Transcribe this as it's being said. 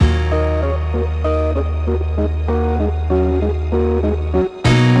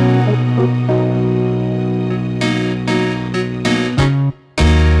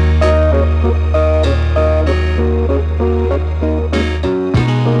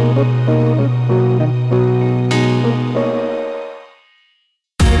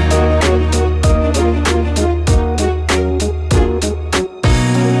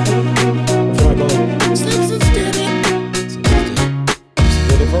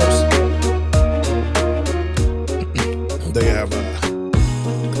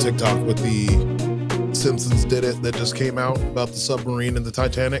TikTok with the Simpsons Did It that just came out about the submarine and the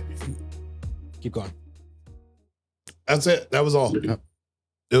Titanic. Keep going. That's it. That was all. Yep.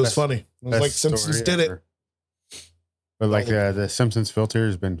 It was funny. It was Best like Simpsons story did it. ever. But like the Simpsons filter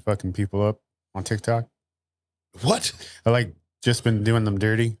has been fucking people up on TikTok. What? I like just been doing them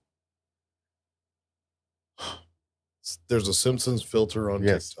dirty. There's a Simpsons filter on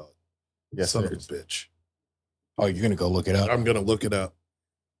Yes. TikTok. Yes, Son of a there is. bitch. Oh, you're gonna go look it up. I'm gonna look it up.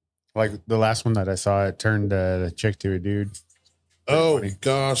 Like the last one that I saw, it turned the chick to a dude. Oh funny.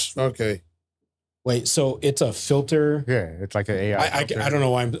 gosh. Okay. Wait, so it's a filter? Yeah, it's like an AI. I filter. don't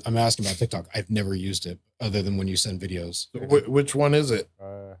know why I'm asking about TikTok. I've never used it other than when you send videos. Which one is it?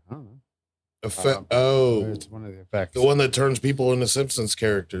 I don't know. Oh, It's one of the effects. the one that turns people into Simpsons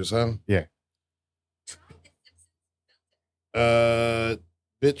characters, huh? Yeah.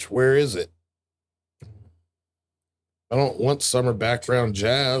 Bitch, where is it? I don't want summer background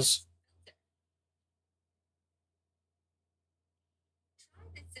jazz.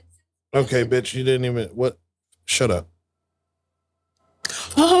 Okay, bitch, you didn't even what? Shut up.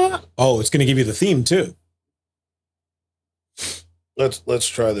 Oh, it's gonna give you the theme too. Let's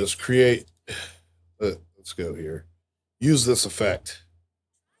try this. Create. Let's go here. Use this effect.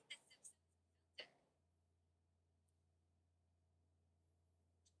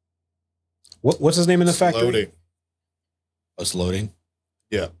 What's his name in the factory? Loading. Oh, it's loading.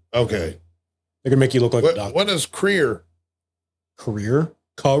 Yeah. Okay. They're gonna make you look like a doctor. What is career? Career?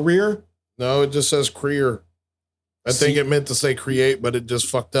 No, it just says career. I think it meant to say create, but it just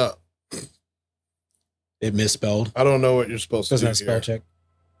fucked up. It misspelled. I don't know what you're supposed Doesn't to have do spell here. check.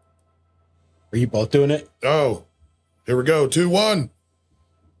 Are you both doing it? Oh, here we go. 2-1.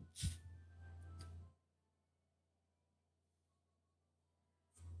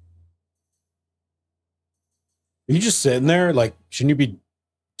 Are you just sitting there? Like, shouldn't you be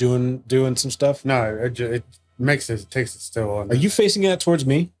doing some stuff? No, it makes it takes it still on. Are you facing that towards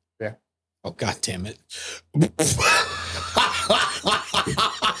me? Yeah. Oh, god damn it.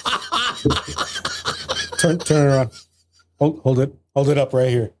 Turn it around. Hold it up right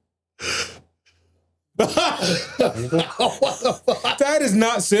here. What the fuck? That is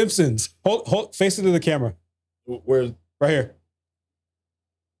not Simpsons. Hold face it to the camera. Where? Right here.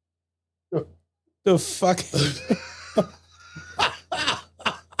 The fuck?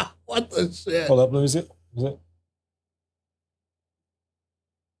 What the shit? Hold up, let me see it. Is it?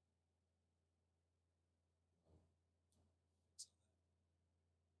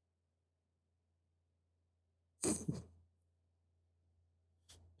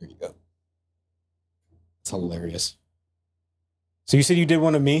 There you go. It's hilarious. So you said you did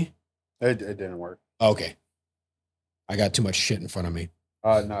one of me? It didn't work. Okay. I got too much shit in front of me.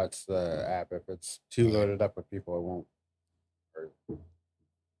 No, it's the app. If it's too loaded up with people, it won't. Does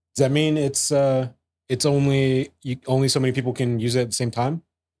that mean it's only so many people can use it at the same time?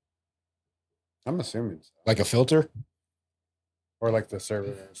 I'm assuming so. Like a filter? Or like the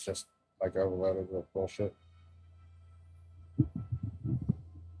server is just like overloaded with bullshit.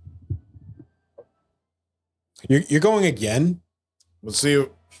 You're going again? Let's see.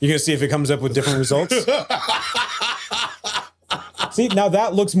 You're gonna see if it comes up with different results? See, now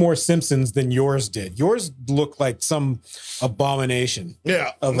that looks more Simpsons than yours did. Yours looked like some abomination.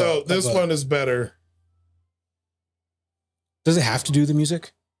 Yeah. This one is better. Does it have to do the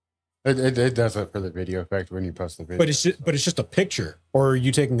music? It does it for the video effect when you post the video. But it's just a picture, or are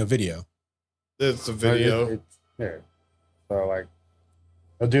you taking a video? It's a video. Yeah. So like,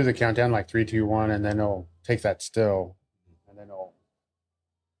 they'll do the countdown like 3, 2, 1, and then they'll take that still, and then they'll.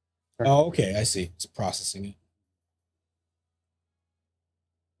 Oh, okay, I see. It's processing it.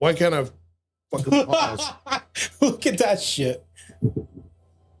 Why can't I fucking pause? Look at that shit.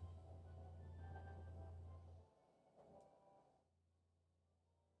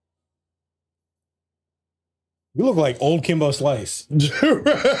 You look like old Kimbo Slice.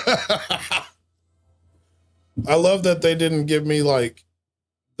 I love that they didn't give me like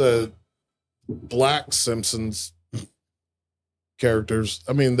the black Simpsons characters.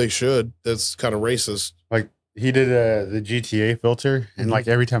 I mean, they should. That's kind of racist. Like he did the GTA filter, and like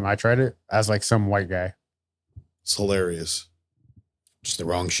every time I tried it, I was like some white guy. It's hilarious. Just the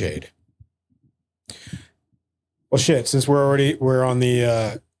wrong shade. Well, shit. Since we're on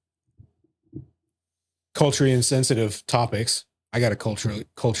the culturally insensitive topics, I got a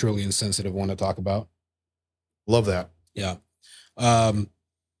culturally insensitive one to talk about. Love that. Yeah.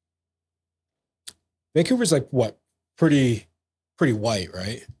 Vancouver's like what? Pretty white,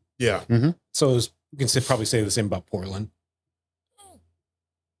 right? Yeah. Mm-hmm. So we can probably say the same about Portland.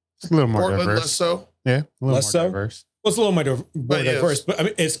 It's a little more Portland diverse. less so. Yeah, a little Less more so? diverse. Well, it's a little more yes. diverse, but I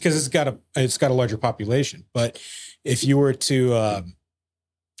mean, it's because it's got a larger population. But if you were to,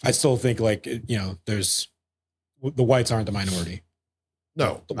 I still think like there's the whites aren't the minority.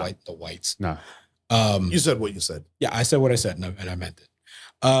 No, The whites. No. You said what you said. Yeah, I said what I said, and I meant it.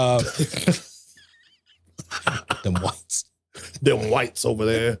 Them whites. Them whites over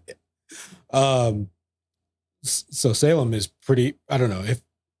there. So Salem is pretty. I don't know if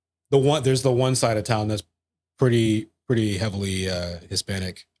there's the one side of town that's pretty heavily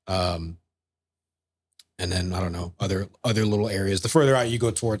Hispanic. And then I don't know other little areas. The further out you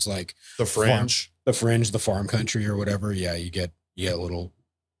go towards like The French. the farm country or whatever, yeah, you get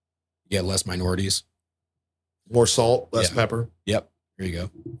less minorities. More salt, less Yeah. pepper. Yep, here you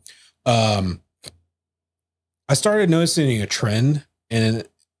go. I started noticing a trend, and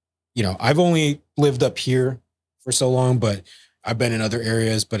I've only lived up here for so long, but I've been in other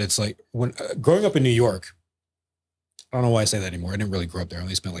areas. But it's like when growing up in New York, I don't know why I say that anymore. I didn't really grow up there. I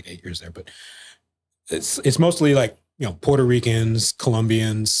only spent like 8 years there, but it's mostly like Puerto Ricans,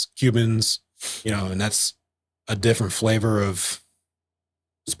 Colombians, Cubans, and that's a different flavor of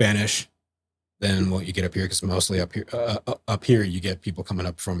Spanish than what you get up here, because mostly up here you get people coming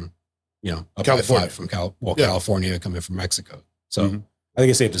up from up California. I-5 from California, coming from Mexico. So I think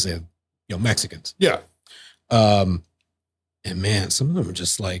it's safe to say Mexicans. Yeah. And man, some of them are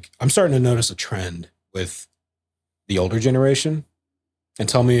just like, I'm starting to notice a trend with the older generation, and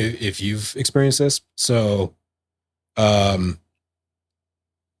tell me if you've experienced this. So let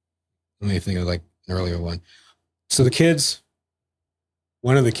me think of like an earlier one. So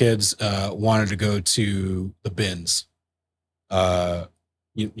one of the kids wanted to go to the bins.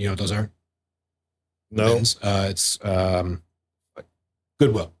 You know what those are? No. Bins. It's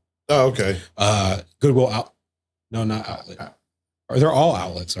Goodwill. Oh, okay. Goodwill out. No, not outlet. Or they're all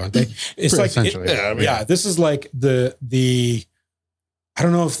outlets, aren't they? It's like essentially. Yeah, I mean, yeah. This is like the. I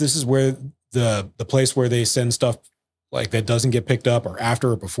don't know if this is where the place where they send stuff like that doesn't get picked up, or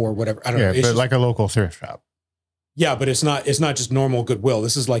after or before, whatever. I don't know. Yeah, It's but just- like a local thrift shop. yeah, but it's not just normal Goodwill.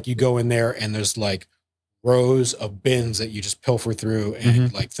 This is like you go in there and there's like rows of bins that you just pilfer through,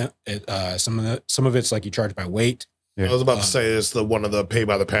 and like some of it's like you charge by weight. Yeah. I was about to say it's the one of the pay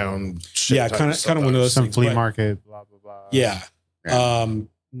by the pound. Shit Yeah, type kind of one of sometimes. those Some things, flea but- market, blah blah blah. Yeah. Yeah.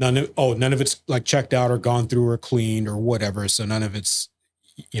 None of it's like checked out or gone through or cleaned or whatever. So none of it's,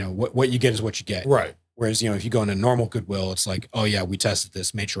 what you get is what you get. Right. Whereas, if you go into normal Goodwill, it's like, oh yeah, we tested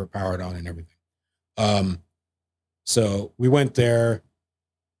this, made sure it powered on and everything. So we went there,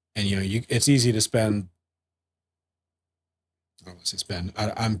 and it's easy to spend. I don't want to say spend.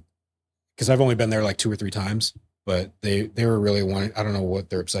 I'm because I've only been there like 2 or 3 times, but they were really wanting. I don't know what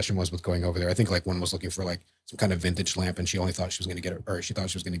their obsession was with going over there. I think like one was looking for like some kind of vintage lamp, and she only thought she was going to get it, or she thought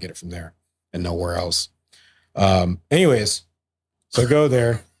she was going to get it from there and nowhere else. Anyways, so go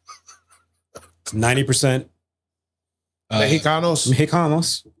there. It's 90%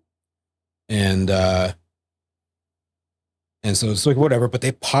 Mexicanos. And so it's like whatever, but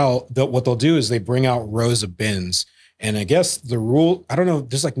they what they'll do is they bring out rows of bins. And I guess the rule, I don't know,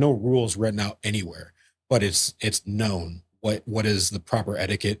 there's like no rules written out anywhere, but it's known what is the proper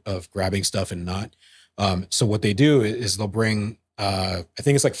etiquette of grabbing stuff and not. So what they do is they'll bring, I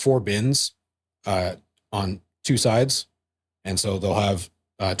think it's like 4 bins on 2 sides. And so they'll have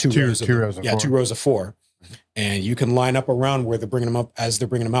two rows of 4. And you can line up around where they're bringing them up as they're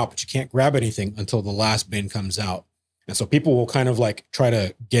bringing them out, but you can't grab anything until the last bin comes out. And so people will kind of like try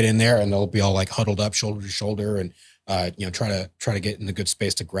to get in there, and they'll be all like huddled up shoulder to shoulder, and try to get in a good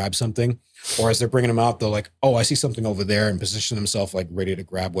space to grab something. Or as they're bringing them out, they'll like, oh, I see something over there, and position themselves like ready to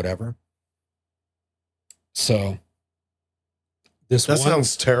grab whatever. So That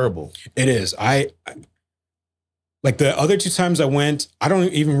sounds terrible. It is. I like the other 2 times I went, I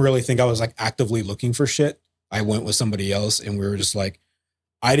don't even really think I was like actively looking for shit. I went with somebody else, and we were just like,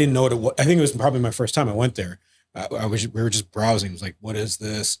 I didn't know what it was. I think it was probably my first time I went there. We were just browsing. It was like, what is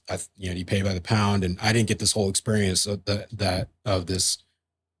this? You pay by the pound, and I didn't get this whole experience of this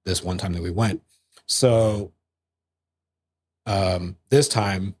one time that we went. So this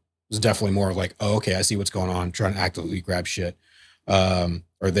time was definitely more of like, oh, okay, I see what's going on. Trying to actively grab shit, or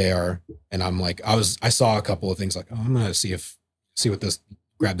they are, and I'm like, I saw a couple of things like, oh, I'm gonna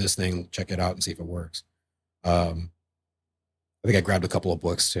grab this thing, check it out, and see if it works. I think I grabbed a couple of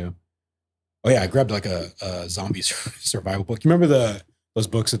books too. Oh yeah, I grabbed like a zombie survival book. You remember those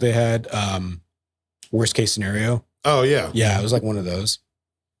books that they had? Worst case scenario. Oh yeah. Yeah, it was like one of those.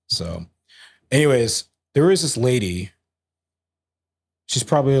 So, anyways, there was this lady. She's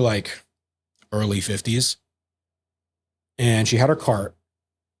probably like early 50s, and she had her cart,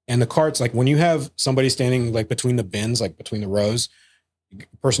 And the carts, like when you have somebody standing like between the bins, like between the rows,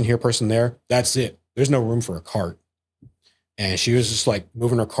 person here, person there, that's it. There's no room for a cart. And she was just like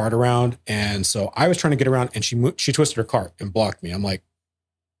moving her cart around. And so I was trying to get around and she twisted her cart and blocked me. I'm like,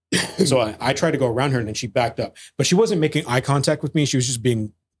 so I tried to go around her and then she backed up, but she wasn't making eye contact with me. She was just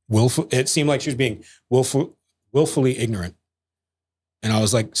being willful. It seemed like she was being willfully ignorant. And I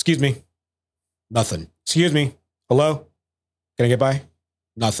was like, excuse me, nothing. Excuse me. Hello? Can I get by?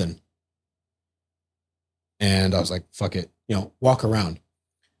 Nothing. And I was like, fuck it, walk around.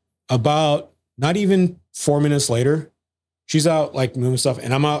 About not even 4 minutes later, she's out like moving stuff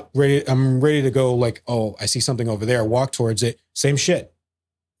and I'm ready to go like, oh, I see something over there. Walk towards it. Same shit.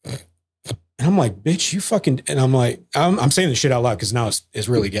 And I'm like, bitch, you fucking, and I'm like, I'm saying this shit out loud because now it's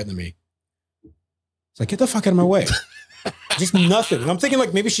really getting to me. It's like, get the fuck out of my way. Just nothing. And I'm thinking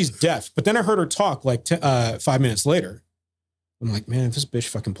like maybe she's deaf, but then I heard her talk like 5 minutes later. I'm like, man, if this bitch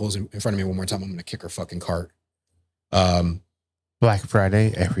fucking pulls in front of me one more time, I'm going to kick her fucking cart. Black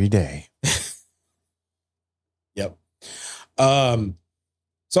Friday every day. Yep. So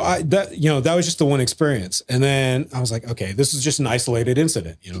that was just the one experience. And then I was like, okay, this is just an isolated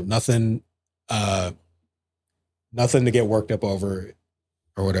incident, nothing to get worked up over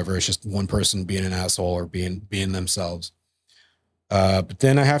or whatever. It's just one person being an asshole or being themselves. But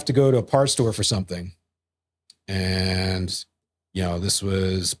then I have to go to a parts store for something. And, this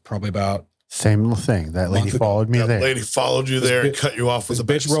was probably about same little thing. That lady followed me there. That lady followed you there and cut you off with a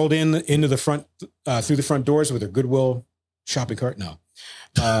bitch rolled into the front, through the front doors with her Goodwill shopping cart. No.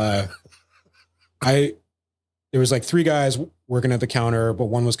 There was like 3 guys working at the counter, but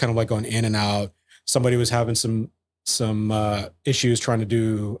one was kind of like going in and out. Somebody was having some issues trying to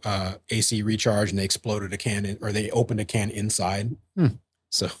do AC recharge and they exploded a can or they opened a can inside.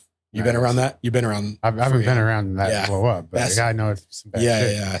 So you've been around that? You've been around. I haven't been around that blow up, but I know it's some bad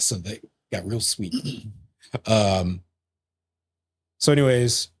shit. Yeah. So they got real sweet. So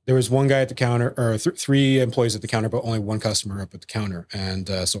anyways, there was one guy at the counter or 3 employees at the counter, but only one customer up at the counter. And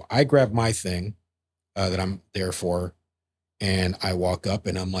so I grabbed my thing that I'm there for. And I walk up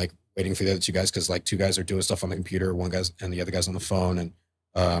and I'm like waiting for the other 2 guys. Cause like 2 guys are doing stuff on the computer. One guy's and the other guy's on the phone. And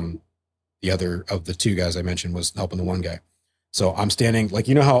the other of the 2 guys I mentioned was helping the one guy. So I'm standing like,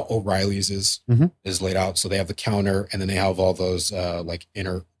 how O'Reilly's is laid out. So they have the counter and then they have all those like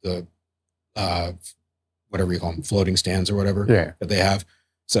whatever you call them, floating stands or whatever that they have.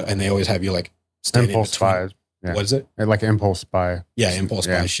 So, and they always have you like standing impulse buy. Yeah. What is it? Like impulse buy. Yeah. Impulse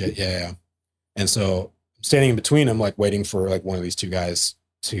buy shit. Yeah. And so I'm standing in between them, like waiting for like one of these 2 guys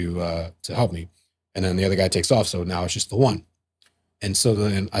to help me. And then the other guy takes off. So now it's just the one. And so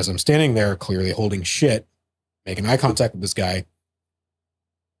then as I'm standing there, clearly holding shit, making eye contact with this guy,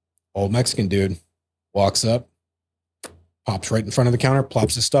 old Mexican dude walks up, pops right in front of the counter,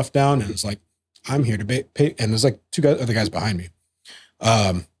 plops his stuff down, and is like, I'm here to pay. And there's like 2 other guys behind me.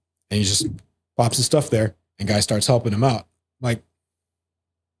 And he just pops his stuff there and guy starts helping him out. Like,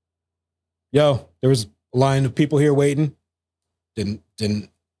 yo, there was a line of people here waiting. Didn't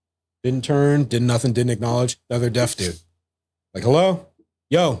turn, did nothing, didn't acknowledge. The other deaf dude. Like, hello?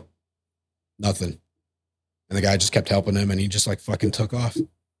 Yo. Nothing. And the guy just kept helping him and he just like fucking took off.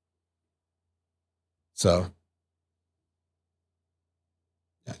 So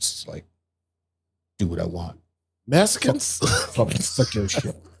that's like, do what I want. Mexicans? Fuck your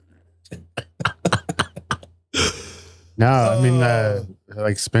shit. No, I mean,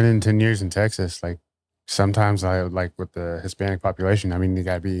 like spending 10 years in Texas, like sometimes I like with the Hispanic population, I mean, you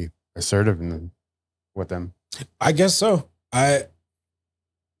gotta be assertive with them. I guess so. If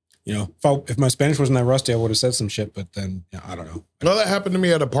my Spanish wasn't that rusty, I would have said some shit, but then I don't know. No, that happened to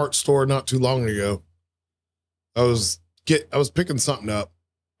me at a parts store not too long ago. I was picking something up.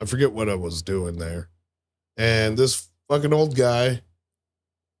 I forget what I was doing there. And this fucking old guy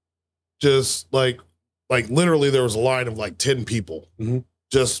just like literally there was a line of like 10 people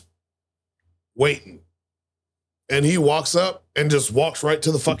just waiting. And he walks up and just walks right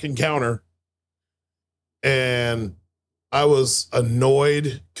to the fucking counter. And I was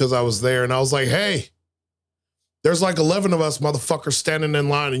annoyed because I was there and I was like, hey, there's like 11 of us motherfuckers standing in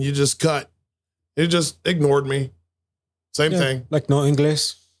line and you just cut. He just ignored me. Same thing. Like no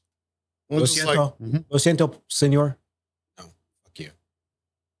English. Lo siento, Lo siento, senor. No, fuck you.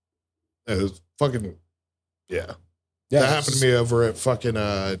 It was fucking, yeah. That happened to me over at fucking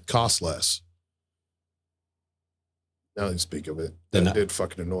Cost Less. Now that you speak of it, that did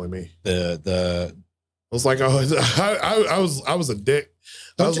fucking annoy me. I was like, I was a dick.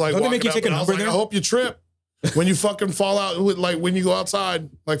 I was like, don't they make you take a number there? I hope you trip when you fucking fall out. Like when you go outside,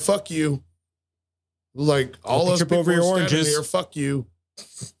 like fuck you. Like all those trip people over your standing oranges here, fuck you.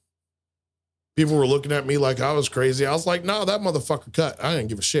 People were looking at me like I was crazy. I was like, no, that motherfucker cut. I didn't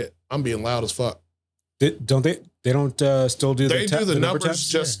give a shit. I'm being loud as fuck. Don't they? They don't still do. They do the number numbers tests?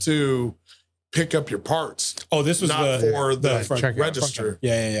 just to pick up your parts. Oh, this was not for the front register.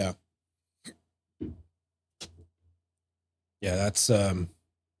 Yeah. Yeah, that's and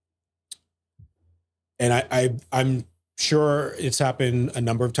I'm sure it's happened a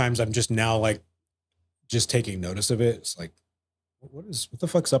number of times. I'm just now like just taking notice of it. It's like, what the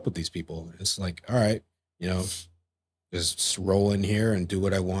fuck's up with these people? It's like, all right, just roll in here and do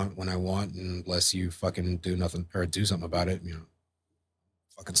what I want when I want, unless you fucking do nothing or do something about it,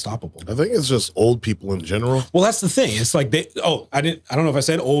 fucking stoppable. I think it's just old people in general. Well, that's the thing. It's like I don't know if I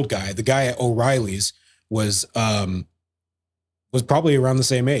said old guy. The guy at O'Reilly's was probably around the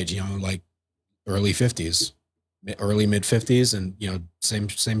same age, like early 50s, early mid 50s, and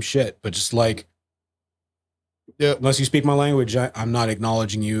same shit. But just like, yeah, unless you speak my language, I'm not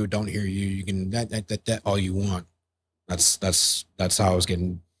acknowledging you. Don't hear you. You can that all you want. That's how I was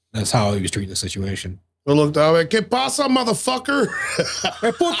getting. That's how he was treating the situation. I looked out like, ¿Qué pasa, motherfucker?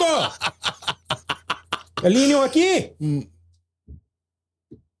 Hey, puto! El niño aquí.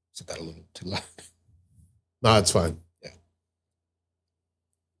 Said that a little too loud. No, it's fine. Yeah.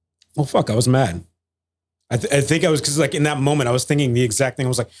 Well, fuck, I was mad. I think I was, because like in that moment, I was thinking the exact thing. I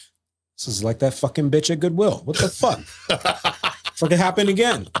was like, this is like that fucking bitch at Goodwill. What the fuck? It's like it happened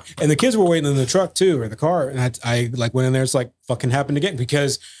again. And the kids were waiting in the truck too, or the car. And I like went in there. It's like fucking happened again,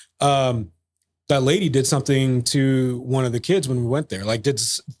 because that lady did something to one of the kids when we went there. Like did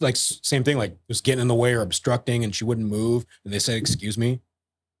like same thing, like was getting in the way or obstructing, and she wouldn't move. And they said, excuse me.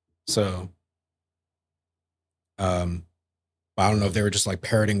 So, I don't know if they were just like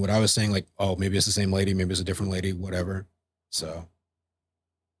parroting what I was saying. Like, oh, maybe it's the same lady. Maybe it's a different lady, whatever. So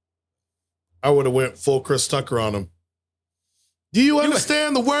I would have went full Chris Tucker on him. Do you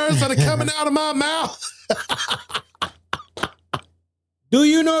understand the words that are coming out of my mouth? Do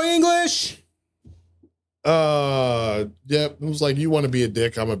you know English? Yeah. It was like, you want to be a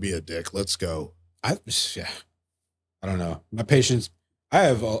dick? I'm gonna be a dick. Let's go. I don't know. My patience. I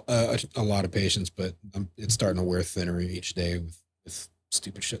have a lot of patience, but it's starting to wear thinner each day with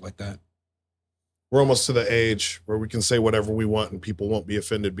stupid shit like that. We're almost to the age where we can say whatever we want and people won't be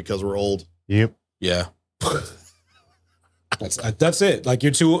offended because we're old. Yep. Yeah. That's it. Like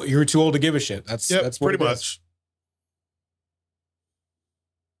you're too old to give a shit. That's what pretty much.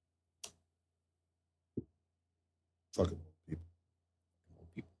 Fucking people.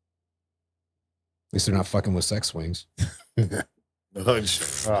 At least they're not fucking with sex swings.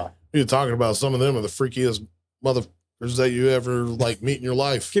 You're talking about some of them are the freakiest motherfuckers that you ever like meet in your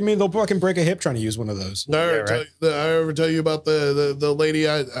life. Give me, they'll fucking break a hip trying to use one of those. I ever tell you about the lady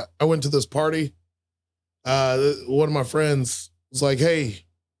I went to this party. One of my friends was like, "Hey,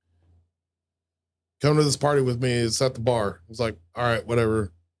 come to this party with me. It's at the bar." I was like, "All right,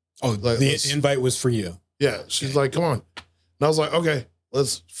 whatever." Oh, like, the invite was for you. Yeah, she's like, "Come on," and I was like, "Okay,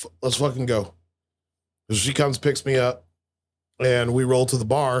 let's fucking go." So she comes, picks me up, and we roll to the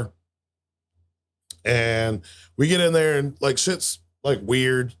bar, and we get in there, and like shit's like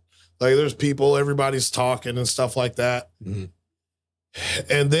weird. Like there's people, everybody's talking and stuff like that,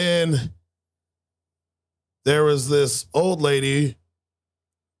 and then there was this old lady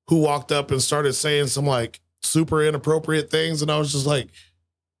who walked up and started saying some like super inappropriate things. And I was just like,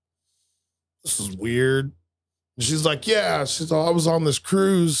 this is weird. And she's like, yeah, she's I was on this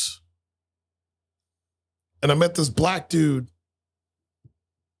cruise and I met this black dude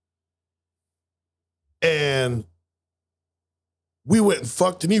and we went and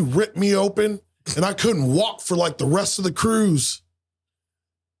fucked and he ripped me open and I couldn't walk for like the rest of the cruise.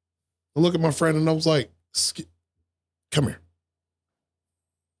 I look at my friend and I was like, come here.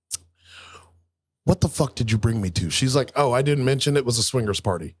 What the fuck did you bring me to? She's like, oh, I didn't mention it was a swingers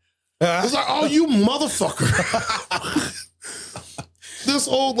party. I was like, oh, you motherfucker. This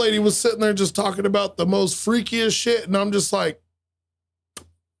old lady was sitting there just talking about the most freakiest shit. And I'm just like,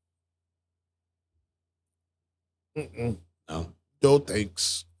 no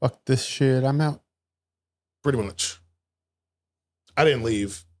thanks. Fuck this shit. I'm out. Pretty much. I didn't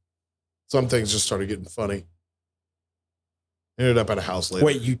leave. Some things just started getting funny. Ended up at a house later.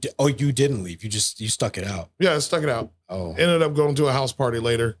 Wait, you didn't leave. You stuck it out. Yeah, I stuck it out. Oh. Ended up going to a house party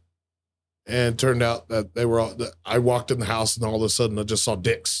later. And turned out that they were all, I walked in the house and all of a sudden I just saw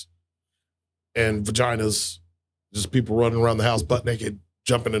dicks and vaginas. Just people running around the house butt naked,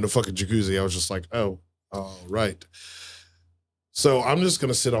 jumping in the fucking jacuzzi. I was just like, oh, all right. So I'm just going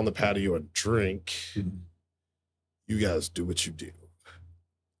to sit on the patio and drink. You guys do what you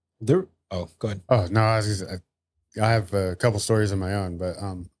do. Oh, go ahead. Oh, no, I was just, I have a couple stories of my own, but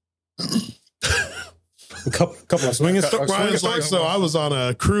A couple of swinging Brian's like, so I was on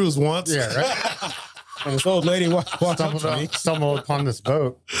a cruise once. yeah, right. And this old lady walked up to me. Stumbled upon this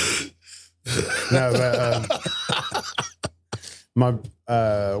boat. No, but my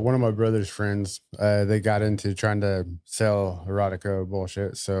one of my brother's friends, they got into trying to sell erotica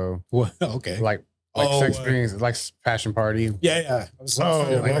bullshit. So Well, okay. like sex things, like passion party. Yeah.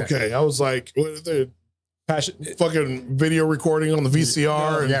 Okay. I was like, what are they? Passion. Fucking video recording on the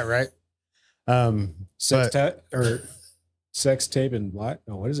VCR. Yeah, right. Sex tape and live.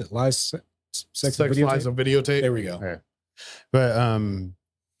 No, what is it? Live sex Lies on videotape. There we go. Yeah. But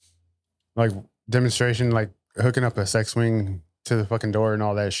like demonstration, like hooking up a sex swing to the fucking door and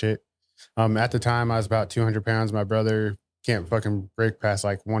all that shit. At the time I was about 200 pounds. My brother can't fucking break past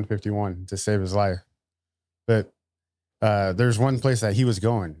like 151 to save his life. But there's one place that he was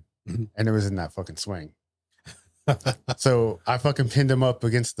going, and it was in that fucking swing. So I fucking pinned him up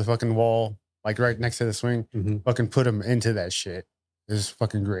against the fucking wall, like right next to the swing. Fucking put him into that shit. It was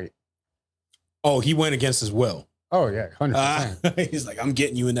fucking great. Oh, he went against his will. Oh yeah, 100%. He's like, I'm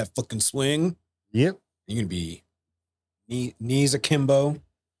getting you in that fucking swing. Yep. You're gonna be knees akimbo. It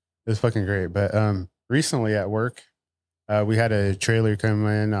was fucking great. But recently at work, we had a trailer come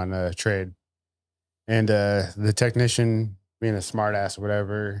in on a trade, and the technician, being a smart ass or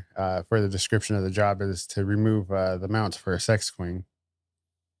whatever, for the description of the job is to remove the mounts for a sex swing.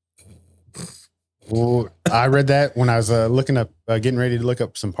 Well, I read that when I was looking up, getting ready to look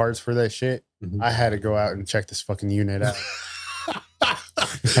up some parts for that shit. I had to go out and check this fucking unit out.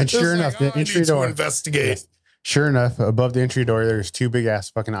 And sure enough, the entry door. Investigate. Yes, sure enough, above the entry door, there's two big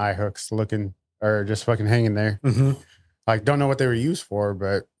ass fucking eye hooks looking, or just fucking hanging there. Like, don't know what they were used for,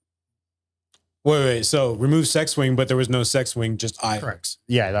 but. Wait. So remove sex swing, but there was no sex swing, just eye hooks.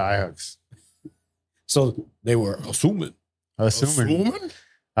 Yeah, the eye hooks. So they were assuming.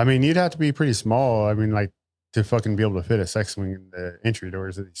 I mean, you'd have to be pretty small. I mean, like, to fucking be able to fit a sex swing in the entry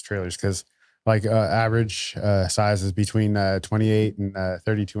doors of these trailers, because like average size is between 28 and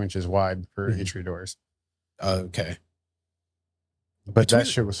 32 inches wide for entry doors. Okay. But that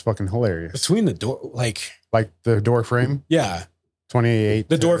shit was fucking hilarious. Between the door, like the door frame. Yeah. 28.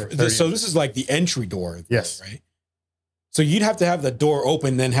 The door. So this is like the entry door. Yes. Right. So you'd have to have the door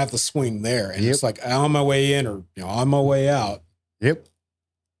open, then have the swing there, and it's like on my way in or on my way out. Yep.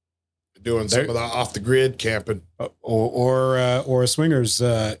 Doing some of the off the grid camping, or a swingers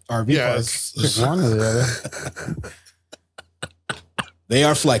RV park. One or the other. They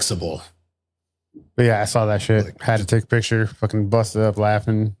are flexible. But yeah, I saw that shit. Had to take a picture. Fucking busted up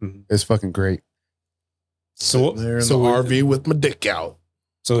laughing. It's fucking great. So there in the RV with my dick out.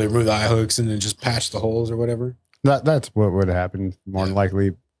 So they remove the eye hooks and then just patch the holes or whatever. That's what would happen more than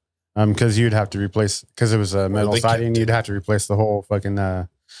likely. Because you'd have to replace, because it was a metal siding, you'd have to replace the whole fucking.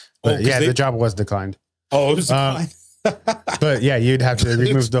 The job was declined. Oh, it was declined. But yeah, you'd have to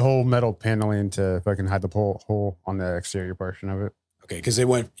remove the whole metal paneling to fucking hide the hole on the exterior portion of it. Okay, because it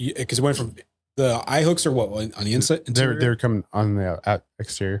went from the eye hooks or what on the inside. They're coming on the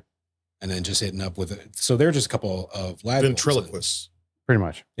exterior, and then just hitting up with it. So they're just a couple of ventriloquists, pretty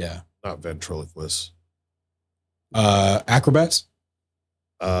much. Yeah, not ventriloquists. Acrobats.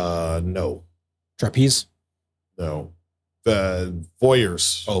 No. Trapeze. No.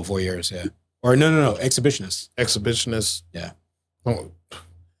 Voyeurs. Oh, voyeurs, yeah. Or no, exhibitionists. Exhibitionists. Yeah. I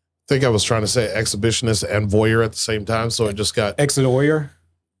think I was trying to say exhibitionist and voyeur at the same time, so I just got voyeur.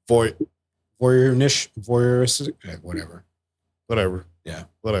 Voyeurnish, voyeurs, whatever. Yeah.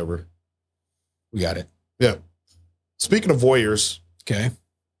 Whatever. We got it. Yeah. Speaking of voyeurs. Okay.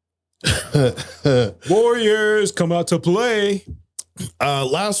 Warriors come out to play.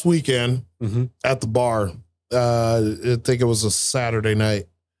 Last weekend at the bar, I think it was a Saturday night.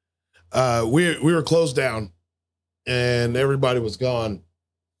 We were closed down and everybody was gone.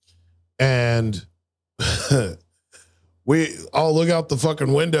 And we all look out the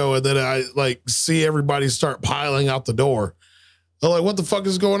fucking window and then I like see everybody start piling out the door. I'm like, what the fuck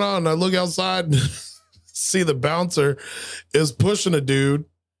is going on? And I look outside and see the bouncer is pushing a dude.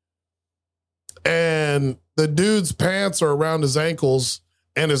 And the dude's pants are around his ankles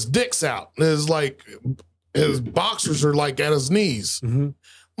and his dick's out. His boxers are like at his knees. I'm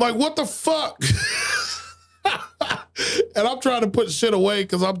like, what the fuck? And I'm trying to put shit away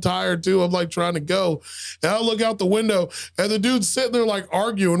because I'm tired too. I'm like trying to go. And I look out the window and the dude's sitting there like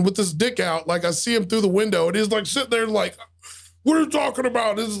arguing with his dick out. Like I see him through the window and he's like sitting there like, what are you talking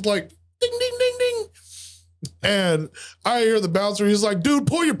about? This is like ding, ding, ding, ding. And I hear the bouncer. He's like, dude,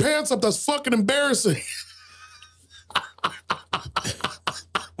 pull your pants up. That's fucking embarrassing.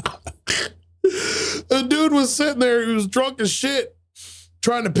 The dude was sitting there. He was drunk as shit,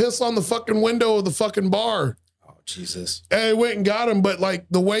 trying to piss on the fucking window of the fucking bar. Oh, Jesus. And he went and got him. But like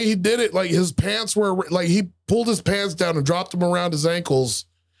the way he did it, like his pants were like, he pulled his pants down and dropped them around his ankles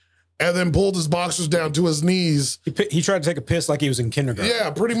and then pulled his boxers down to his knees. He tried to take a piss like he was in kindergarten.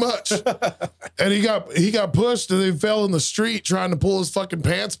 Yeah, pretty much. And he got pushed and he fell in the street trying to pull his fucking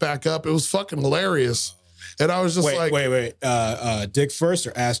pants back up. It was fucking hilarious. And I was just wait. Dick first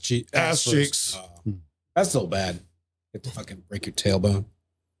or ass cheek? Ass cheeks. That's so bad. Get to fucking break your tailbone.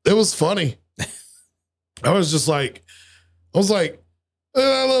 It was funny. I was like,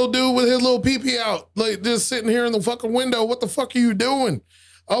 that little dude with his little pee-pee out, like just sitting here in the fucking window. What the fuck are you doing?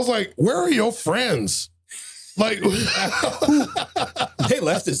 I was like, where are your friends? Like, they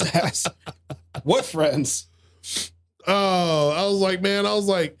left his ass. What friends? Oh, I was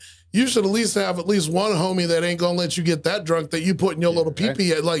like, you should at least have at least one homie that ain't gonna let you get that drunk that you put in your little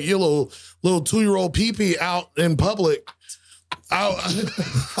pee-pee, like your little 2-year-old pee-pee out in public.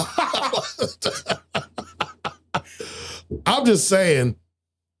 I'm just saying.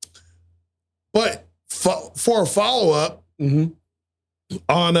 But for a follow-up,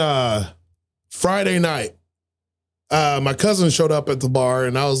 on Friday night, my cousin showed up at the bar,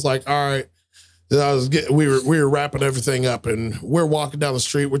 and I was like, all right. We were wrapping everything up, and we're walking down the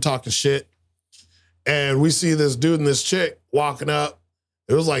street. We're talking shit, and we see this dude and this chick walking up.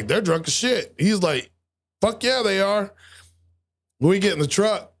 It was like, they're drunk as shit. He's like, fuck yeah, they are. We get in the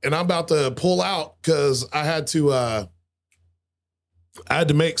truck, and I'm about to pull out because I had to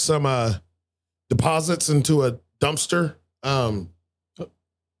make some deposits into a dumpster. Are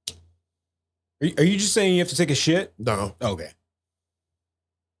you just saying you have to take a shit? No. Okay.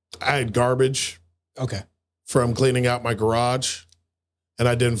 I had garbage. Okay. From cleaning out my garage, and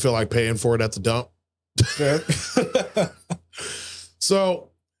I didn't feel like paying for it at the dump. So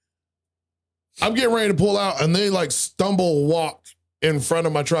I'm getting ready to pull out, and they like stumble walk in front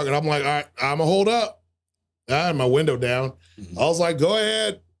of my truck, and I'm like, all right, I'm gonna hold up. I had my window down. I was like, go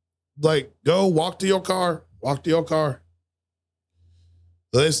ahead, like go walk to your car.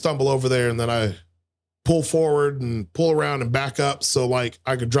 So they stumble over there, and then I pull forward and pull around and back up so like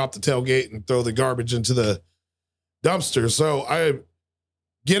I could drop the tailgate and throw the garbage into the dumpster. So I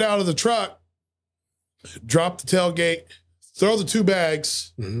get out of the truck, drop the tailgate, throw the 2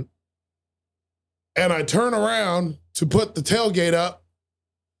 bags, and I turn around to put the tailgate up.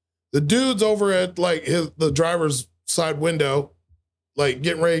 The dude's over at like the driver's side window, like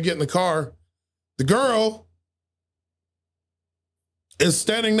getting ready to get in the car. The girl is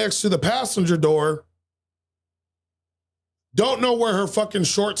standing next to the passenger door. Don't know where her fucking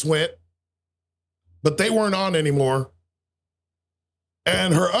shorts went, but they weren't on anymore.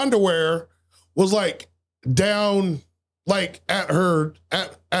 And her underwear was like down, like at her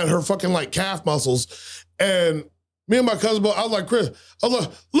fucking like calf muscles. And me and my cousin, I was like, Chris, I was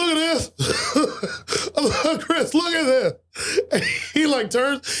like, look at this. I was like, Chris, look at this. And he like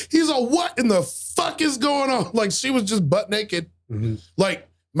turns, he's like, what in the fuck is going on? Like she was just butt naked. Like,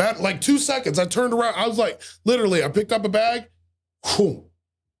 Matt, like 2 seconds, I turned around. I was like, literally, I picked up a bag,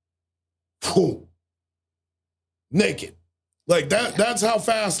 naked. Like that's how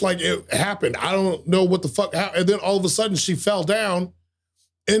fast like it happened. I don't know what the fuck happened. And then all of a sudden she fell down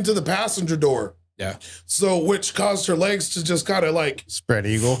into the passenger door. Yeah. So which caused her legs to just kind of like spread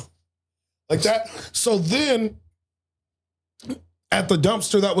eagle. Like that. So then at the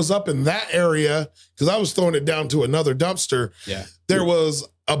dumpster that was up in that area, because I was throwing it down to another dumpster, there was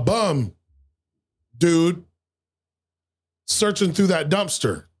a bum dude searching through that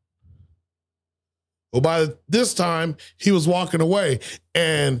dumpster. Well, by this time, he was walking away,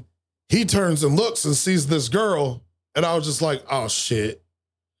 and he turns and looks and sees this girl, and I was just like, oh, shit.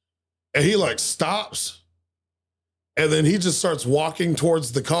 And he, like, stops, and then he just starts walking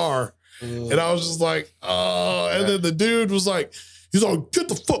towards the car, and I was just like, oh. And then the dude was like, he's like, get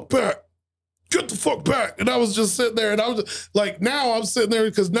the fuck back. Get the fuck back. And I was just sitting there, and I was just, like, now I'm sitting there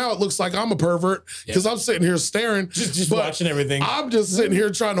because now it looks like I'm a pervert because I'm sitting here staring. Just watching everything. I'm just sitting here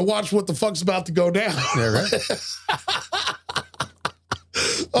trying to watch what the fuck's about to go down. Yeah, right.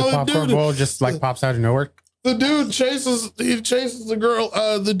 The popcorn bowl just like pops out of nowhere. The dude chases the girl,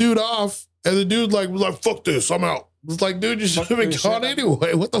 the dude off, and the dude like was like, fuck this, I'm out. It's like, dude, you should have been caught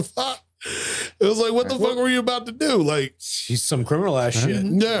anyway. What the fuck? It was like, what the fuck were you about to do? Like, she's some criminal ass shit.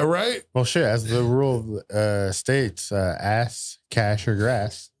 Yeah, right? Well, shit, as the rule states, ass, cash, or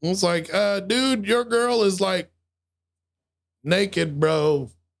grass. It's like, dude, your girl is like naked, bro.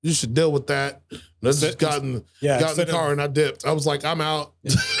 You should deal with that. I just got in the car and I dipped. I was like, I'm out.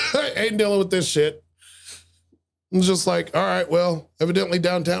 I ain't dealing with this shit. It's just like, all right, well, evidently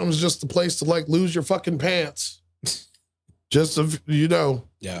downtown is just the place to like lose your fucking pants. Just, you know.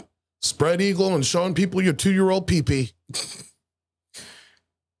 Yeah. Spread eagle and showing people your 2-year-old pee-pee.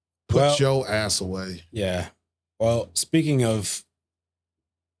 Put your ass away. Yeah. Well, speaking of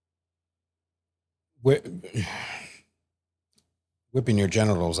whipping your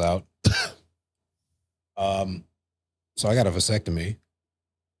genitals out, so I got a vasectomy.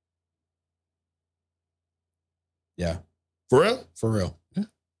 Yeah. For real? For real. Yeah.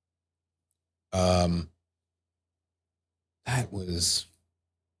 That was...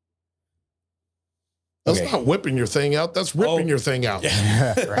 That's Okay. not whipping your thing out. That's ripping your thing out.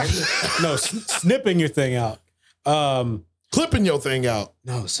 Yeah. Right? No, snipping your thing out. Clipping your thing out.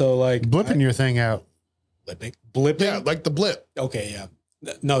 No, so like... Blipping your thing out. Blipping? Yeah, like the blip. Okay, yeah.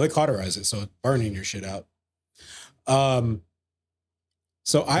 No, they cauterize it, so it's burning your shit out. So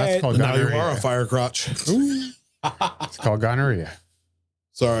That's called Now you gonorrhea. are a fire crotch. It's called gonorrhea.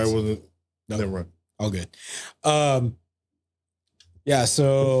 Sorry, I wasn't. No. Never mind. All good. Yeah,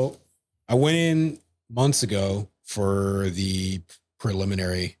 so I went in months ago for the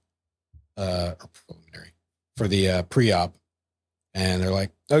preliminary for the pre-op, and they're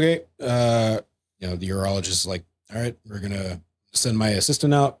like, okay, the urologist is like, all right, we're gonna send my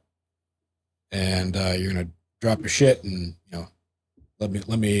assistant out, and you're gonna drop your shit, and let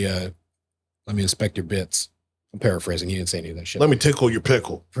me inspect your bits. I'm paraphrasing. He didn't say any of that shit. Let me tickle your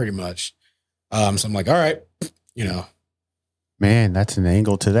pickle. Pretty much. So I'm like, all right, Man, that's an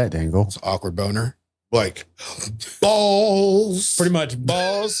angle to that dangle. it's awkward boner. Like balls. Pretty much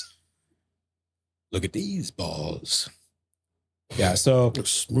balls. Look at these balls. Yeah, so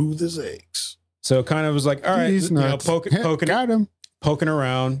Smooth as eggs. it kind of was like, all right, These nuts. poking Got him.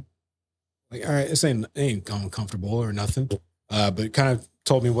 around. Like, all right, this ain't uncomfortable or nothing. But it kind of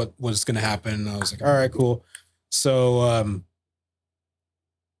told me what was going to happen. And I was like, all right, cool. So,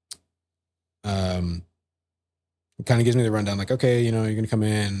 it kind of gives me the rundown. Like, okay, you're going to come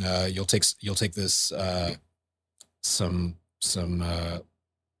in. You'll take this some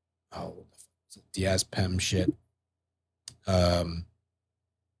diazepam shit.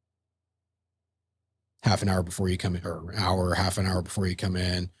 Half an hour before you come in, or half an hour before you come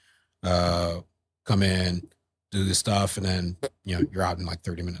in. Come in, do this stuff, and then you're out in like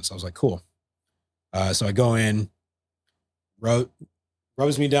 30 minutes. I was like, cool. So I go in,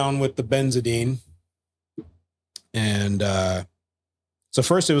 rubs me down with the benzidine, and so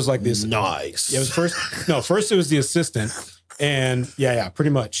first it was like this. Nice. It was first it was the assistant, and yeah,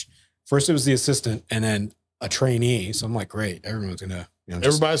 pretty much. First it was the assistant, and then a trainee. So I'm like, great, everyone's gonna,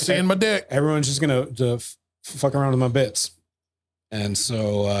 Everybody's seeing my dick. everyone's just gonna fuck around with my bits. And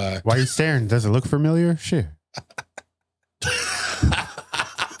so Why are you staring? Does it look familiar? Shit.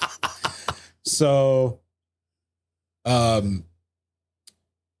 So the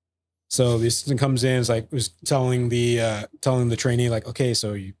assistant comes in, was telling the trainee, like, okay,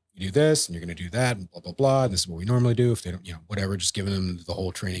 so you do this and you're gonna do that and blah blah blah. And this is what we normally do if they don't, whatever, just giving them the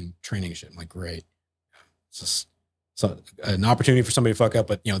whole training shit. I'm like, great. It's just so an opportunity for somebody to fuck up,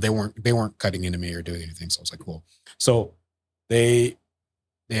 but they weren't cutting into me or doing anything. So I was like, cool. So they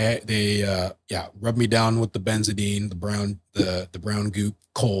rubbed me down with the benzidine, the brown goop,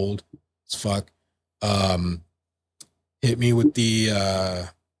 cold as fuck. Hit me with the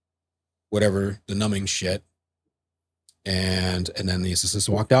the numbing shit, and then the assistant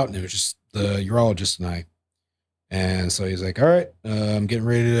walked out, and it was just the urologist and I. And so he's like, all right, I'm getting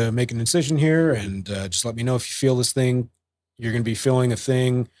ready to make an incision here, and just let me know if you feel this thing. You're going to be feeling a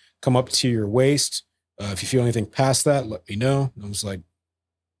thing come up to your waist. If you feel anything past that, let me know. And I was like,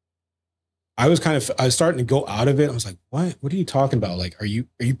 I was starting to go out of it. I was like, what are you talking about? Like, are you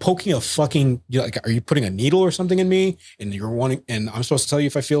poking a fucking, are you putting a needle or something in me? And and I'm supposed to tell you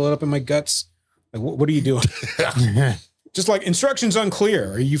if I feel it up in my guts? Like, what are you doing? Just like instructions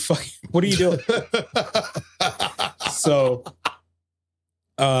unclear. Are you fucking, what are you doing? So,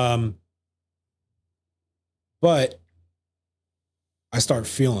 but I start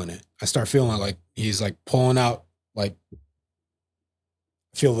feeling it. I start feeling like he's like pulling out, like,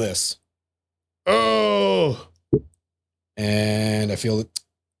 feel this. Oh. And I feel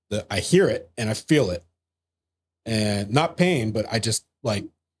it. I hear it and I feel it. And not pain, but I just like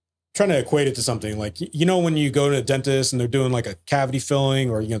trying to equate it to something like, when you go to a dentist and they're doing like a cavity filling,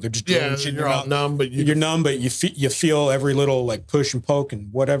 or, they're just drilling shit in your mouth. numb, but You're numb, but you feel every little like push and poke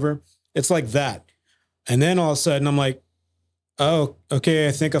and whatever. It's like that. And then all of a sudden I'm like, oh, okay,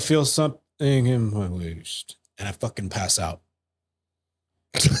 I think I feel something in my waist. And I fucking pass out.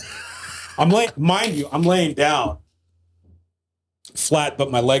 I'm laying down flat,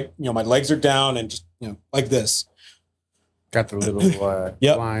 but my legs are down and just, like this. Got the little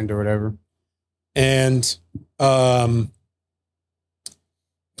Yep. blind or whatever. And I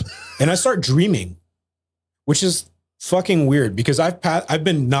start dreaming, which is fucking weird because I've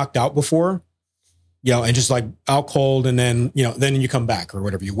been knocked out before, you know, and just like out cold, and then, you know, then you come back or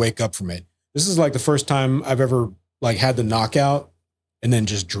whatever, you wake up from it. This is like the first time I've ever like had the knockout and then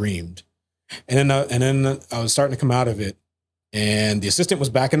just dreamed. And then I was starting to come out of it, and the assistant was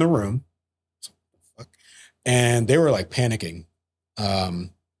back in the room, and they were like panicking. Because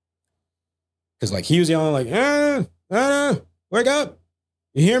like he was yelling like, wake up.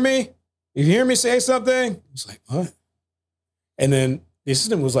 You hear me? You hear me say something? I was like, what? And then the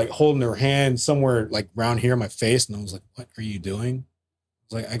assistant was like holding her hand somewhere like around here in my face. And I was like, what are you doing?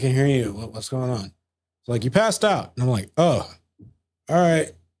 I was like, I can hear you. What's going on? It's like, you passed out. And I'm like, oh, all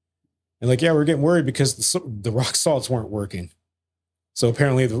right. And like, yeah, we're getting worried because the rock salts weren't working. So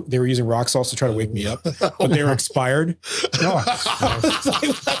apparently they were using rock salts to try to wake me up, but they were expired. No, I was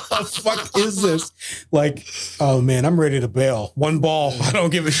like, what the fuck is this? Like, oh man, I'm ready to bail. One ball. I don't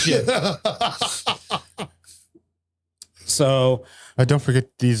give a shit. So Don't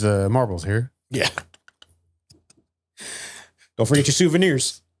forget these marbles here. yeah. Don't forget your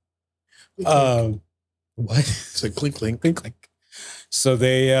souvenirs. What? It's like clink, clink, clink, clink. So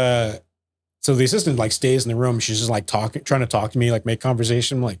so the assistant like stays in the room. She's just like trying to talk to me, like make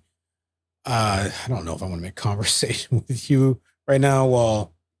conversation. I'm like, I don't know if I want to make conversation with you right now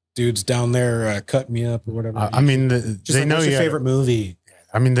while dude's down there cutting me up or whatever. I mean, just they like, know what's your you. favorite movie?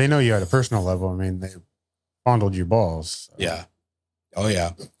 I mean, they know you at a personal level. I mean, they fondled your balls. Yeah. Oh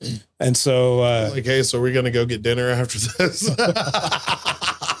yeah. And so Like, hey, so we're gonna go get dinner after this.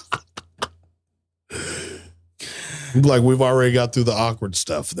 Like, we've already got through the awkward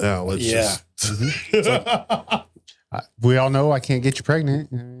stuff. Now let's yeah. just. We all know I can't get you pregnant.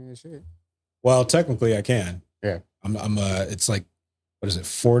 Shit. Well, technically I can. Yeah. I'm it's like, what is it?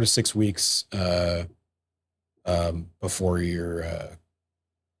 4 to 6 weeks before you're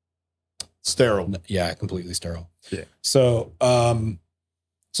Sterile. yeah, completely sterile. Yeah. So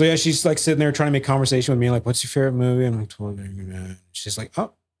so yeah, she's like sitting there trying to make conversation with me, like, what's your favorite movie? I'm like, 12 Angry Men. She's like,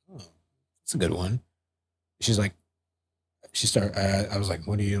 oh, that's a good one. She's like, I was like,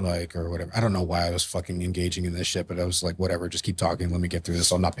 what do you like or whatever. I don't know why I was fucking engaging in this shit, but I was like, whatever, just keep talking. Let me get through this.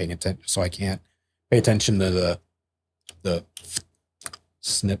 So I'm not paying attention. So I can't pay attention to the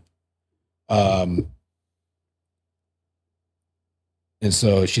snip. And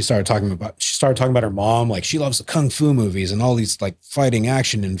so she started talking about her mom. Like, she loves the Kung Fu movies and all these like fighting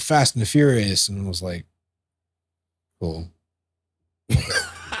action and Fast and the Furious. And I was like, cool.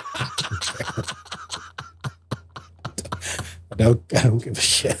 I don't give a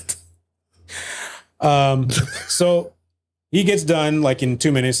shit. So he gets done like in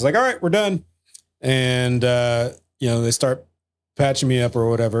 2 minutes. He's like, all right, we're done. And, you know, they start patching me up or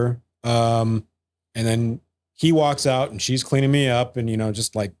whatever. And then he walks out and she's cleaning me up and, you know,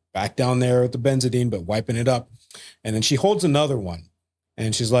 just like back down there with the benzidine, but wiping it up. And then she holds another one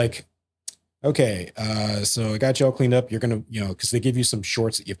and she's like, okay, so I got you all cleaned up. You're going to, you know, because they give you some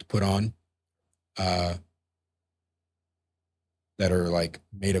shorts that you have to put on that are like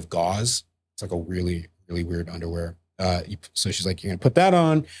made of gauze. It's like a really, really weird underwear. So she's like, you're going to put that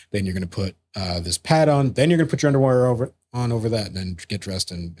on, then you're going to put this pad on, then you're going to put your underwear over that, and then get dressed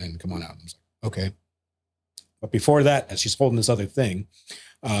and come on out. I was like, okay. But before that, as she's holding this other thing,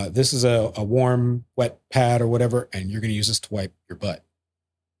 this is a warm, wet pad or whatever, and you're going to use this to wipe your butt.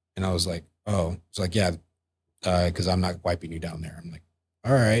 And I was like, oh, it's like, yeah, because I'm not wiping you down there. I'm like,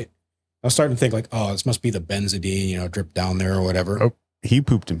 all right. I was starting to think like, oh, this must be the benzidine, you know, drip down there or whatever. Oh, he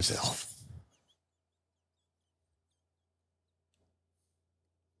pooped himself.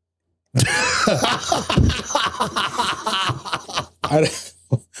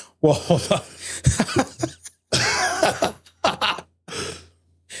 Well, hold on.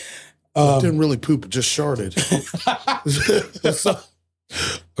 It didn't really poop, it just sharded.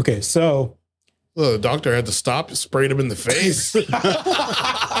 Okay, so Well, the doctor had to stop and sprayed him in the face.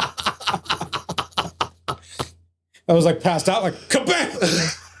 I was like passed out, like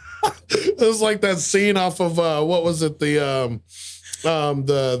kabam! It was like that scene off of what was it? The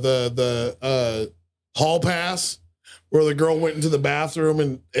hall pass, where the girl went into the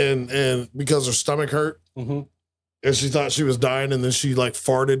bathroom and because her stomach hurt, Mm-hmm. and she thought she was dying, and then she like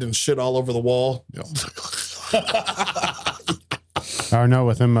farted and shit all over the wall. I don't know,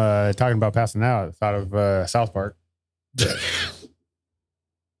 with him talking about passing out, I thought of South Park.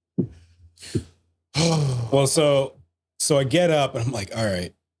 Well, so I get up and I'm like, all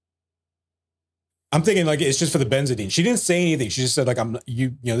right, I'm thinking like it's just for the benzidine. She didn't say anything. She just said like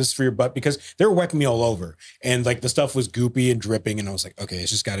this is for your butt because they were wiping me all over and like the stuff was goopy and dripping and I was like, okay,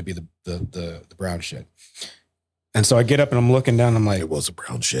 it's just got to be the brown shit. And so I get up and I'm looking down. I'm like, It was a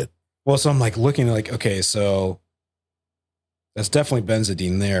brown shit. well, so I'm like looking like, okay, so that's definitely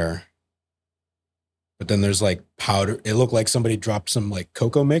benzidine there. But then there's like powder. It looked like somebody dropped some like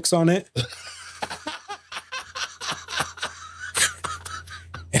cocoa mix on it.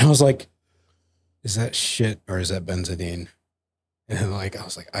 And I was like, is that shit or is that benzidine? And then like, I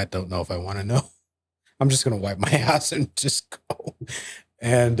was like, I don't know if I want to know. I'm just going to wipe my ass and just go.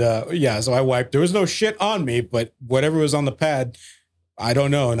 And so I wiped. There was no shit on me, but whatever was on the pad, I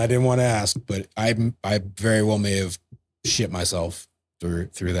don't know. And I didn't want to ask, but I very well may have shit myself through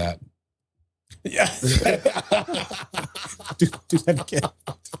that. Yeah. do that again.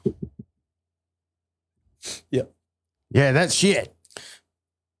 Yeah. Yeah, that's shit.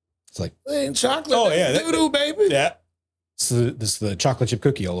 It's like, Ain't chocolate. oh yeah, Doo-doo, baby. Yeah. So this is the chocolate chip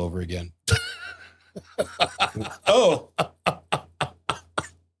cookie all over again. Oh.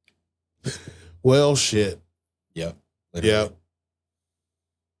 Well, shit. Yep. Yep.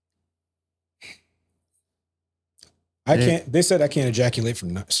 I can't. They said I can't ejaculate for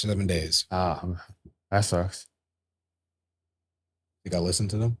 7 days. That sucks. You got to listen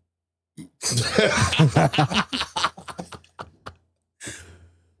to them.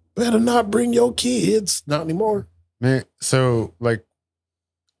 Better not bring your kids. Not anymore. Man, so like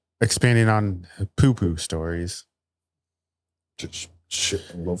expanding on poo-poo stories. Just shit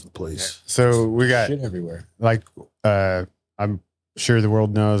all over the place. So we got shit everywhere. like I'm sure the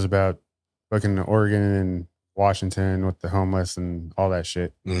world knows about fucking Oregon and Washington with the homeless and all that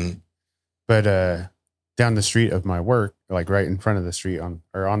shit. Mm-hmm. But down the street of my work, like right in front of the street on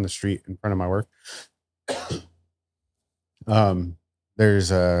the street in front of my work,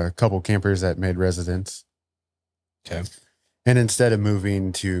 there's a couple campers that made residents. Okay. And instead of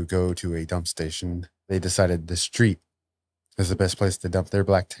moving to go to a dump station, they decided the street is the best place to dump their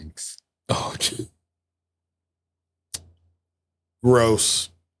black tanks. Oh, Gross.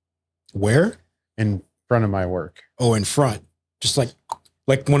 where? In front of my work. Oh, in front, just like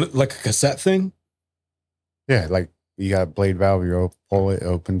a cassette thing. Yeah, like you got a blade valve, you pull it,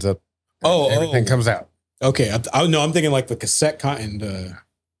 opens up. Everything comes out. Okay, I'm thinking like the cassette cotton.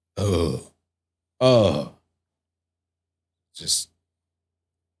 Just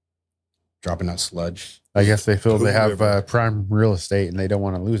dropping out sludge. I guess they feel they have prime real estate and they don't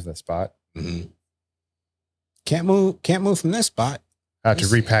want to lose that spot. Mm-hmm. Can't move from this spot. I have to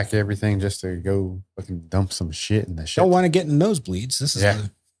repack everything just to go fucking dump some shit in the shit. Don't want to get in nosebleeds. This is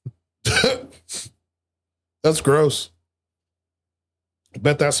That's gross. I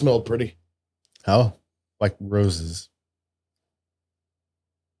bet that smelled pretty. Oh, like roses.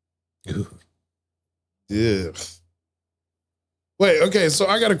 Yeah. Wait, okay, so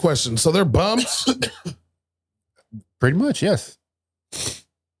I got a question. So they're bums, Pretty much, yes.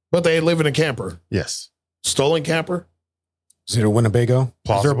 but they live in a camper. Yes. Stolen camper? Is it a Winnebago?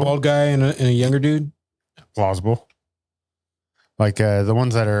 Plausible. Is there a bald guy and a younger dude? Plausible. Like the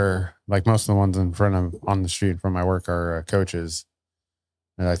ones that are like most of the ones on the street from my work are coaches.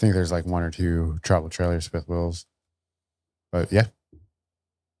 And I think there's like one or two travel trailers, fifth wheels. But yeah.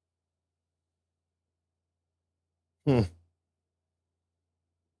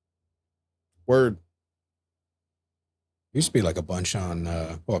 Word. Used to be like a bunch on,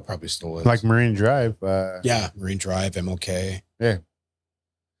 well, it probably still is. Like Marine Drive. Yeah, Marine Drive, MLK, Yeah.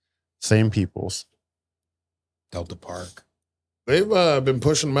 Same peoples. Delta Park. They've been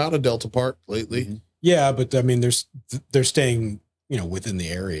pushing them out of Delta Park lately. Mm-hmm. Yeah, but I mean, they're staying, within the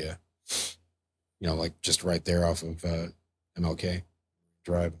area. Like just right there off of MLK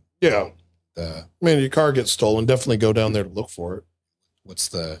Drive. Yeah. The I mean, your car gets stolen. Definitely go down there to look for it. what's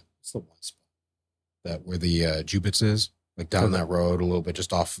the one spot that where the Jubits is? Like down that road a little bit,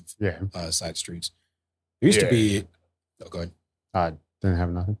 just off of side streets. There used to be. Oh, go ahead. I didn't have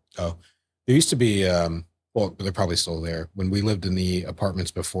nothing. Oh, there used to be. Well, they're probably still there. When we lived in the apartments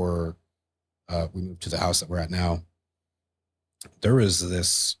before we moved to the house that we're at now, there was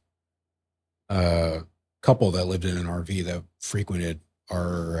this couple that lived in an RV that frequented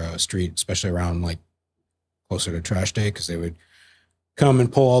our street, especially around like closer to trash day, because they would come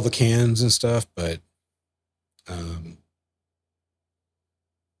and pull all the cans and stuff. But I don't know.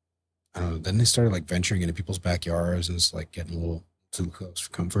 Then they started like venturing into people's backyards and it's like getting a little too close for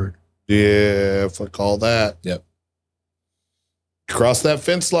comfort. Yeah, fuck all that. Yep. Cross that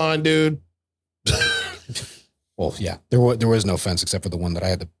fence line, dude. Well, yeah, there was no fence except for the one that I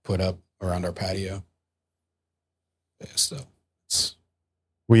had to put up around our patio. Yeah, so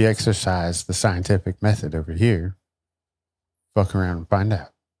We exercise the scientific method over here. Fuck around and find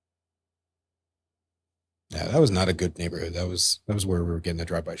out. Yeah, that was not a good neighborhood. That was where we were getting the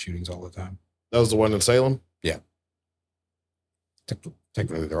drive-by shootings all the time. That was the one in Salem?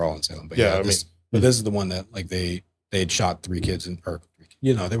 Technically, they're all in Salem, but Yeah, this is the one that like they had shot 3 kids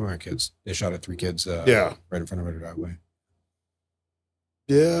they weren't kids. They shot at 3 kids. Yeah. Right in front of our driveway.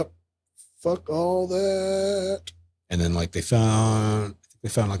 Yeah. Fuck all that. And then like they found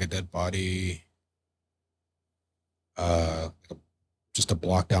like a dead body, just a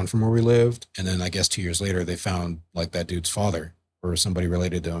block down from where we lived. And then I guess 2 years later they found like that dude's father or somebody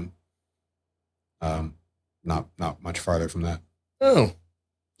related to him. Not much farther from that. Oh.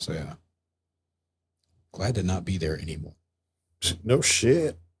 So yeah. Glad to not be there anymore. No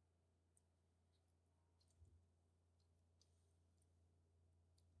shit.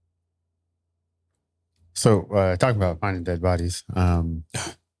 So, talking about finding dead bodies.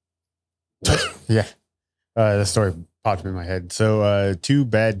 Yeah. The story popped in my head. So, 2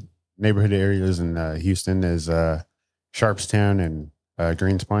 bad neighborhood areas in Houston is Sharpstown and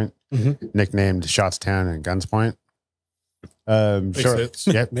Greens Point, nicknamed Shotstown and Guns Point. Makes sense.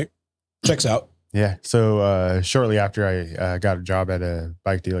 Yeah, Nick, checks out. yeah. So, shortly after I got a job at a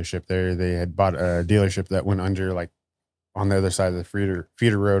bike dealership there, they had bought a dealership that went under, like on the other side of the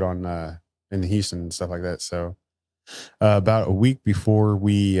feeder road on in Houston and stuff like that. So, about a week before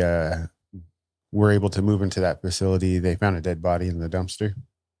we were able to move into that facility, they found a dead body in the dumpster.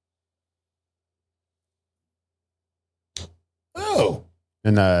 Oh.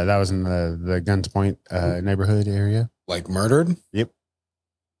 And that was in the Guns Point neighborhood area. Like murdered? Yep.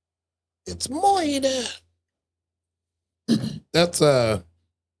 It's Moida. That's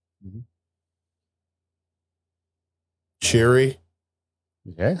Cherry.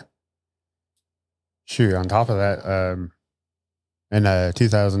 Yeah. Sure. On top of that, in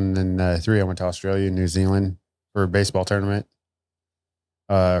 2003, I went to Australia and New Zealand for a baseball tournament.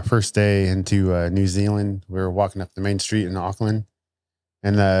 First day into New Zealand, we were walking up the main street in Auckland,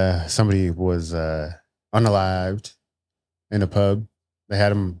 and somebody was unalived in a pub. They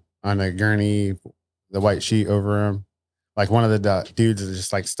had him on a gurney, the white sheet over him. Like one of the dudes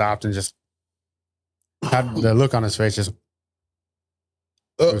just like stopped and just had the look on his face. Just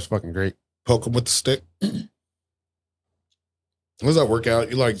it was fucking great. Poke him with the stick. How does that work out?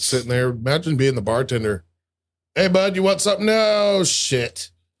 You like sitting there. Imagine being the bartender. Hey, bud, you want something? No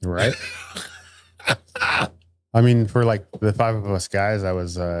shit. Right. I mean, for like the 5 of us guys, I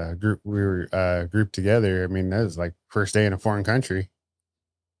was we were grouped together. I mean, that was like first day in a foreign country.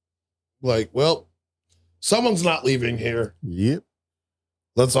 Like, well, someone's not leaving here. Yep.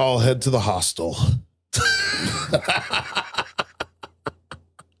 Let's all head to the hostel.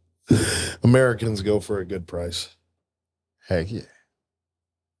 Americans go for a good price. Heck yeah.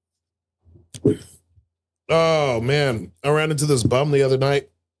 Oh man, I ran into this bum the other night.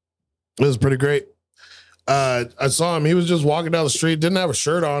 It was pretty great. I saw him. He was just walking down the street, didn't have a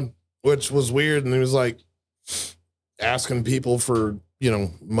shirt on, which was weird. And he was like asking people for,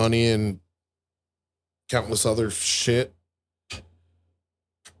 money and countless other shit. But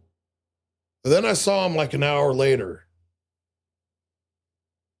then I saw him like an hour later.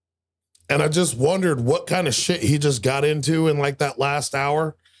 And I just wondered what kind of shit he just got into in like that last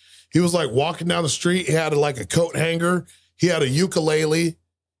hour. He was like walking down the street. He had like a coat hanger. He had a ukulele.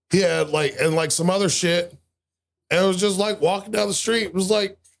 He had like some other shit. And it was just like walking down the street. It was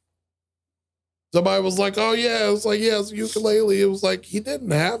like, somebody was like, oh yeah. It was like, yeah, it's a ukulele. It was like, he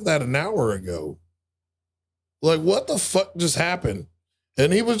didn't have that an hour ago. Like, what the fuck just happened?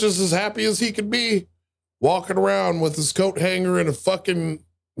 And he was just as happy as he could be walking around with his coat hanger and a fucking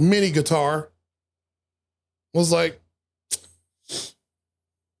mini guitar. Was like,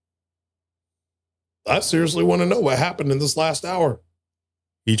 I seriously want to know what happened in this last hour.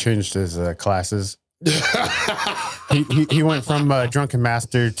 He changed his classes. he went from drunken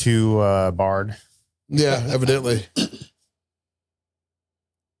master to bard. Yeah, evidently.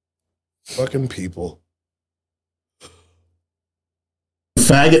 Fucking people.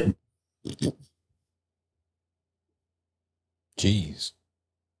 Faggot. Jeez.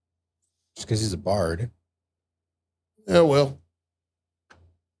 Just because he's a bard. Yeah, well.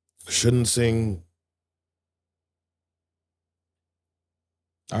 Shouldn't sing.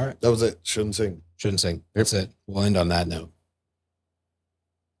 All right. That was it. Shouldn't sing. Shouldn't sing. That's it. We'll end on that note.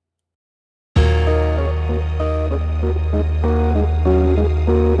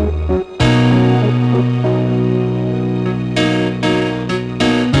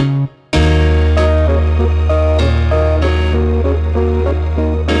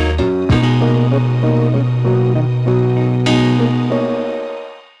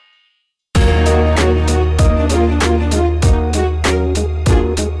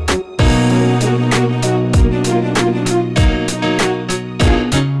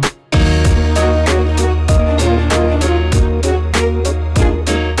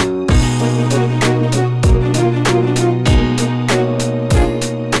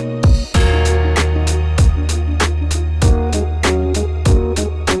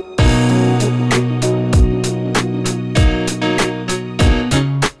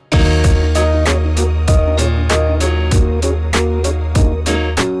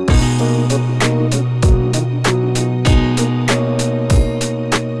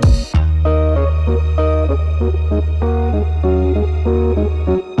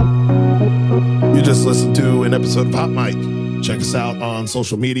 just listened to an episode of Hot Mic. Check us out on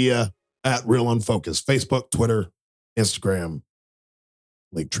social media at Real Unfocused. Facebook, Twitter, Instagram,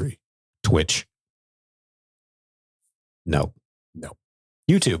 Linktree. Twitch. No.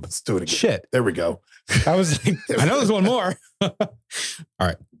 YouTube. Let's do it again. Shit. There we go. I was like, I know there's one more. All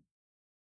right.